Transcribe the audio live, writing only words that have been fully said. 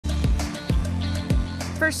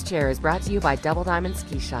First Chair is brought to you by Double Diamond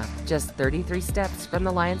Ski Shop, just 33 steps from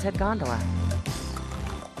the Lion's Head Gondola.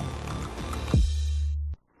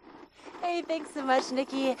 Hey, thanks so much,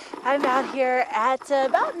 Nikki. I'm out here at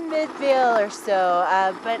about mid-Vail or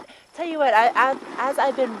so, but tell you what, as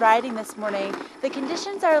I've been riding this morning, the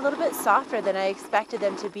conditions are a little bit softer than I expected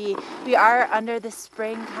them to be. We are under the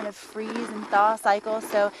spring kind of freeze and thaw cycle,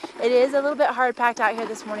 so it is a little bit hard packed out here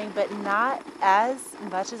this morning, but not as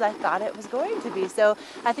much as I thought it was going to be. So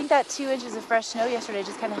I think that 2 inches of fresh snow yesterday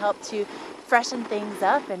just kind of helped to freshen things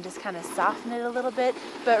up and just kind of soften it a little bit.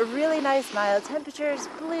 But really nice mild temperatures,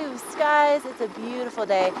 blue skies. It's a beautiful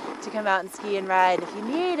day to come out and ski and ride. If you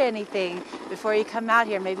need anything before you come out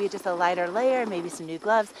here, maybe just a lighter layer, maybe some new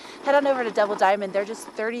gloves, head on over to Double Diamond. They're just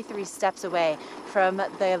 33 steps away from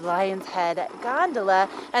the Lion's Head Gondola.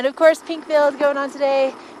 And of course, Pinkville is going on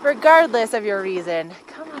today, regardless of your reason.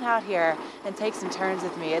 Come on out here and take some turns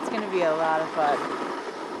with me. It's going to be a lot of fun.